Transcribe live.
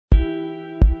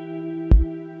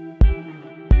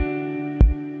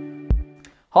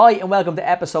Hi and welcome to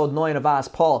episode 9 of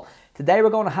Ask Paul. Today we're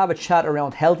going to have a chat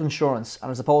around health insurance,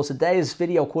 and I suppose today's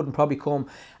video couldn't probably come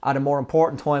at a more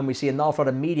important time. We see an awful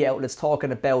lot of media outlets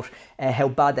talking about how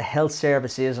bad the health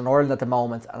service is in Ireland at the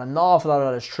moment, and an awful lot of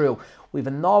that is true. We've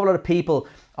an awful lot of people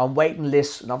on waiting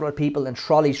lists, an awful lot of people in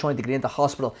trolleys trying to get into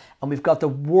hospital, and we've got the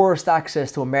worst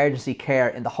access to emergency care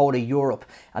in the whole of Europe,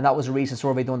 and that was a recent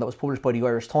survey done that was published by the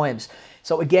Irish Times.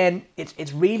 So again,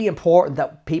 it's really important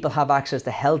that people have access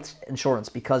to health insurance,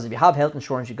 because if you have health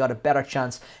insurance, you've got a better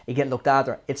chance of getting looked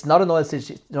after. It's not an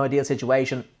ideal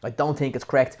situation. I don't think it's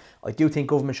correct. I do think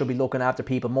government should be looking after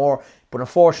people more, but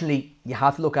unfortunately, you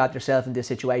have to look after yourself in this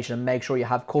situation and make sure you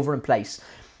have cover in place.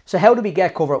 So how do we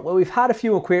get cover? Well, we've had a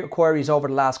few inquiries over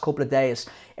the last couple of days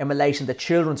in relation to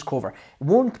children's cover.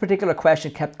 One particular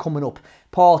question kept coming up.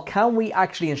 Paul, can we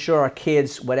actually insure our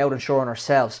kids without insuring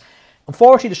ourselves?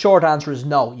 Unfortunately, the short answer is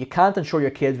no. You can't insure your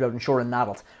kids without insuring an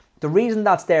adult. The reason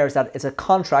that's there is that it's a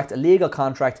contract, a legal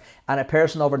contract, and a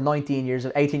person over 18 years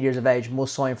of age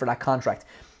must sign for that contract.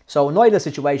 So in either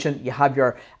situation, you have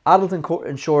your adult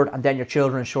insured and then your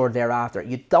children insured thereafter.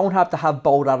 You don't have to have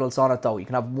both adults on it though. You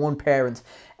can have one parent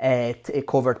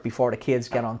covered before the kids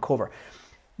get on cover.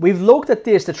 We've looked at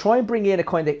this to try and bring in a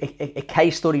kind of a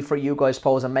case study for you guys,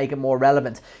 suppose, and make it more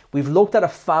relevant. We've looked at a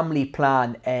family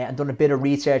plan and done a bit of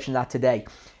research on that today.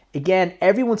 Again,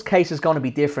 everyone's case is going to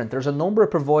be different. There's a number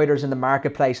of providers in the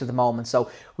marketplace at the moment. So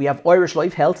we have Laya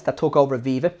Health that took over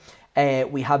Aviva.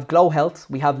 We have GloHealth,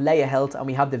 we have Laya Health, and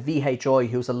we have the VHI,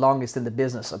 who's the longest in the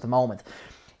business at the moment.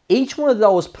 Each one of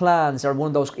those plans, or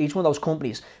each one of those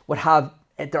companies would have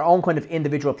their own kind of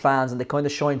individual plans, and they kind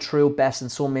of shine through best in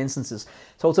some instances.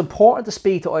 So it's important to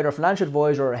speak to either a financial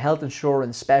advisor or a health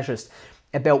insurance specialist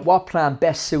about what plan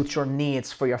best suits your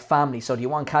needs for your family. So do you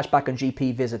want cashback on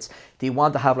GP visits? Do you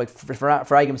want to have, like, for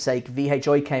argument's sake,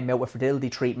 VHI came out with fertility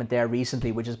treatment there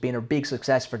recently, which has been a big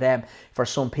success for them, for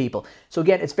some people. So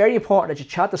again, it's very important that you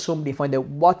chat to somebody and find out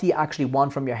what do you actually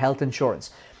want from your health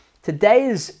insurance.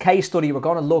 Today's case study, we're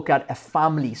going to look at a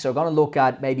family. So we're going to look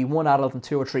at maybe one adult and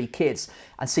 2 or 3 kids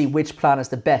and see which plan is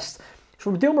the best. So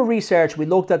from doing my research, we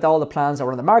looked at all the plans that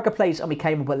were in the marketplace and we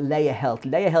came up with Laya Health.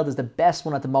 Laya Health is the best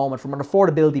one at the moment from an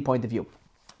affordability point of view.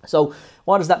 So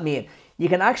what does that mean? You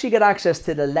can actually get access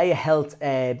to the Laya Health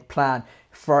plan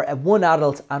for one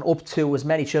adult and up to as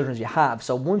many children as you have.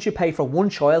 So once you pay for one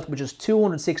child, which is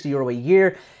 €260 a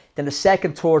year, then the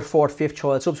second, third, fourth, fifth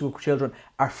child, subsequent children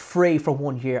are free for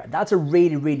 1 year. And that's a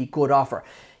really, really good offer.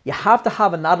 You have to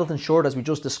have an adult insured, as we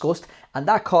just discussed, and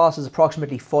that cost is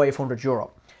approximately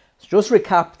 €500. So just to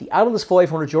recap, the adult is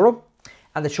 €500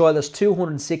 and the child is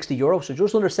 €260. So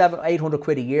just under £800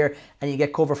 quid a year, and you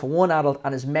get cover for one adult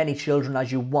and as many children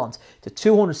as you want. The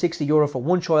 €260 for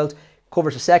one child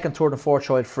covers the second, third and fourth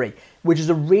child free, which is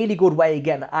a really good way of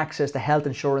getting access to health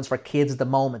insurance for kids at the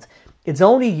moment. It's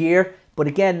only a year, but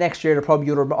again, next year there are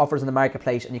probably other offers in the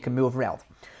marketplace and you can move around.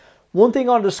 One thing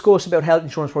I want to discuss about health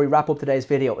insurance before we wrap up today's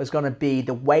video is going to be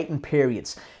the waiting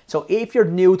periods. So if you're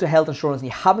new to health insurance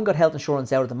and you haven't got health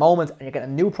insurance out at the moment and you're getting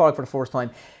a new product for the first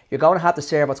time, you're going to have to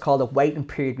serve what's called a waiting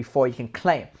period before you can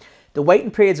claim. The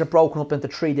waiting periods are broken up into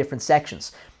 3 different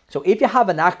sections. So if you have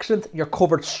an accident, you're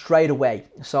covered straight away.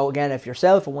 So again, if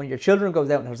yourself or one of your children goes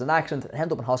out and has an accident and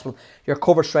ends up in hospital, you're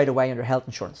covered straight away under health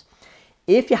insurance.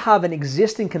 If you have an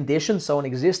existing condition, so an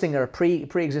existing or a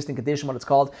pre-existing condition, what it's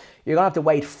called, you're going to have to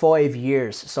wait 5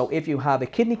 years. So if you have a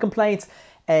kidney complaint,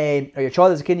 or your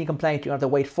child has a kidney complaint, you're going to have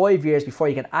to wait 5 years before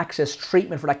you can access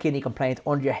treatment for that kidney complaint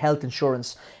under your health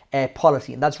insurance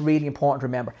policy. And that's really important to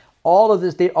remember. All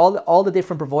the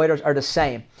different providers are the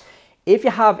same. If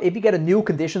you get a new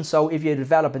condition, so if you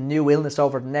develop a new illness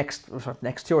over the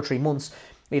next 2 or 3 months,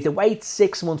 you have to wait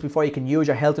 6 months before you can use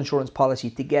your health insurance policy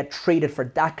to get treated for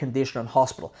that condition in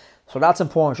hospital. So that's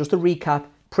important. Just to recap,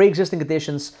 pre-existing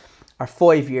conditions are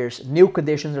 5 years, new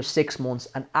conditions are 6 months,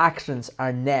 and accidents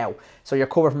are now. So you're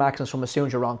covered from accidents from as soon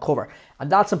as you're on cover.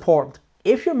 And that's important.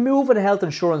 If you're moving a health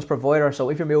insurance provider, so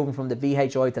if you're moving from the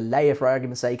VHI to Laya for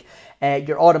argument's sake,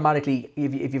 you're automatically,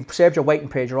 if you've served your waiting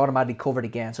period, you're automatically covered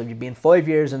again. So if you've been 5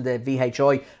 years in the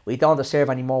VHI, we don't have to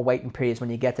serve any more waiting periods when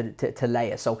you get to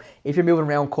Laya. So if you're moving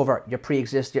around cover, your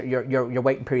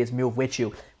waiting periods move with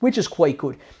you, which is quite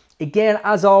good. Again,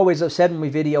 as always, I've said in my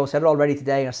video, said it already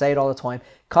today, and I say it all the time,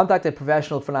 contact a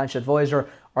professional financial advisor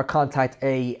or contact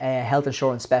a health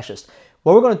insurance specialist.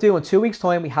 What we're going to do in 2 weeks'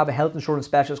 time, we have a health insurance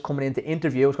specialist coming in to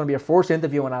interview. It's going to be our first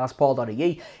interview on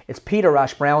askpaul.ie. It's Peter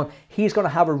Brown. He's going to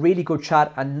have a really good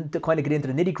chat and to kind of get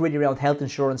into the nitty-gritty around health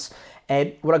insurance.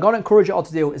 What I'm going to encourage you all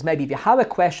to do is maybe if you have a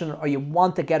question or you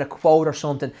want to get a quote or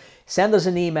something, send us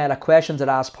an email at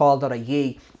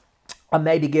questions@askpaul.ie. and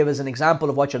maybe give us an example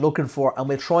of what you're looking for, and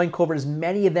we'll try and cover as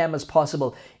many of them as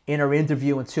possible in our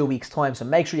interview in 2 weeks' time. So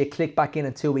make sure you click back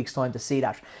in 2 weeks' time to see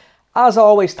that. As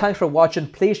always, thanks for watching.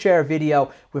 Please share our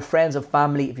video with friends and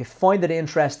family. If you find it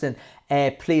interesting,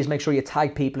 please make sure you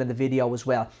tag people in the video as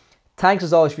well. Thanks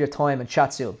as always for your time, and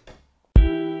chat soon.